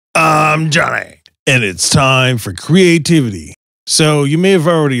I'm Johnny, and it's time for creativity. So you may have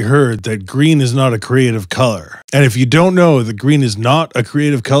already heard that green is not a creative color. And if you don't know that green is not a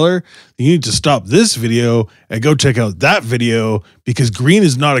creative color, then you need to stop this video and go check out that video because green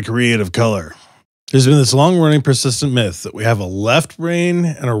is not a creative color. There's been this long-running persistent myth that we have a left brain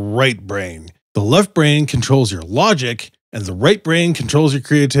and a right brain. The left brain controls your logic and the right brain controls your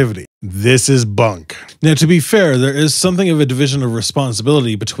creativity. This is bunk. Now, to be fair, there is something of a division of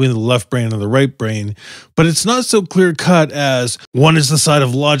responsibility between the left brain and the right brain, but it's not so clear-cut as one is the side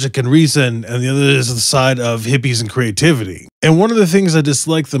of logic and reason and the other is the side of hippies and creativity. And one of the things I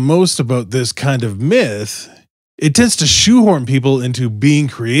dislike the most about this kind of myth, it tends to shoehorn people into being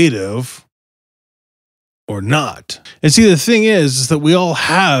creative or not. And see, the thing is that we all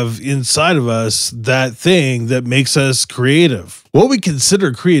have inside of us that thing that makes us creative. What we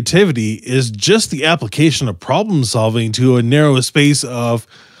consider creativity is just the application of problem solving to a narrow space of,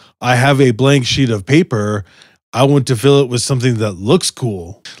 I have a blank sheet of paper, I want to fill it with something that looks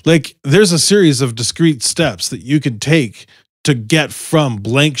cool. Like, there's a series of discrete steps that you can take to get from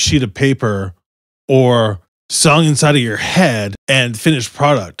blank sheet of paper or song inside of your head and finished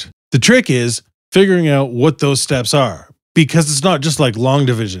product. The trick is figuring out what those steps are, because it's not just like long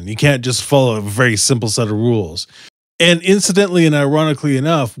division. You can't just follow a very simple set of rules. And incidentally and ironically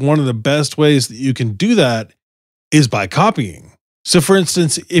enough, one of the best ways that you can do that is by copying. So for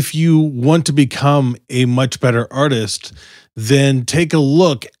instance, if you want to become a much better artist, then take a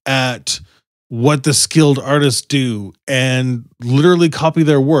look at what the skilled artists do and literally copy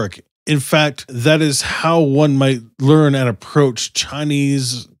their work. In fact, that is how one might learn and approach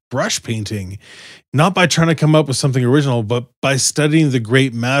Chinese brush painting, not by trying to come up with something original, but by studying the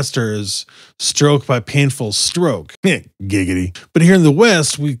great masters stroke by painful stroke. Giggity. But here in the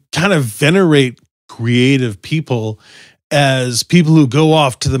West, we kind of venerate creative people as people who go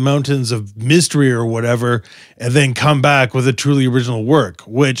off to the mountains of mystery or whatever, and then come back with a truly original work,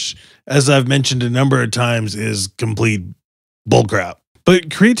 which, as I've mentioned a number of times, is complete bullcrap.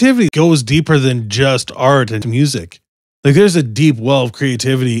 But creativity goes deeper than just art and music. Like, there's a deep well of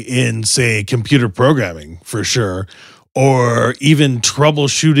creativity in, say, computer programming, for sure, or even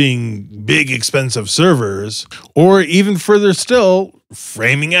troubleshooting big, expensive servers, or even further still,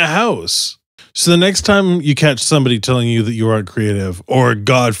 framing a house. So the next time you catch somebody telling you that you aren't creative, or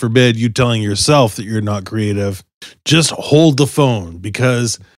God forbid you telling yourself that you're not creative, just hold the phone,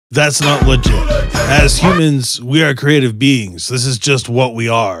 because that's not legit. As humans, we are creative beings. This is just what we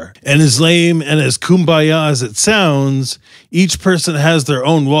are. And as lame and as kumbaya as it sounds, each person has their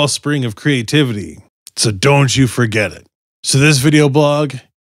own wellspring of creativity. So don't you forget it. So this video blog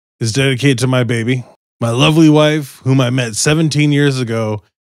is dedicated to my baby, my lovely wife, whom I met 17 years ago,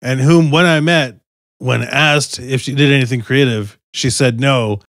 and whom when asked if she did anything creative, she said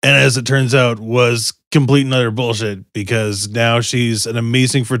no. And as it turns out, was complete and utter bullshit, because now she's an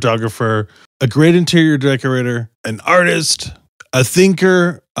amazing photographer, a great interior decorator, an artist, a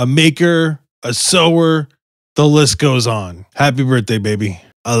thinker, a maker, a sewer. The list goes on. Happy birthday, baby.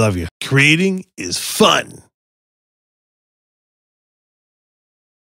 I love you. Creating is fun.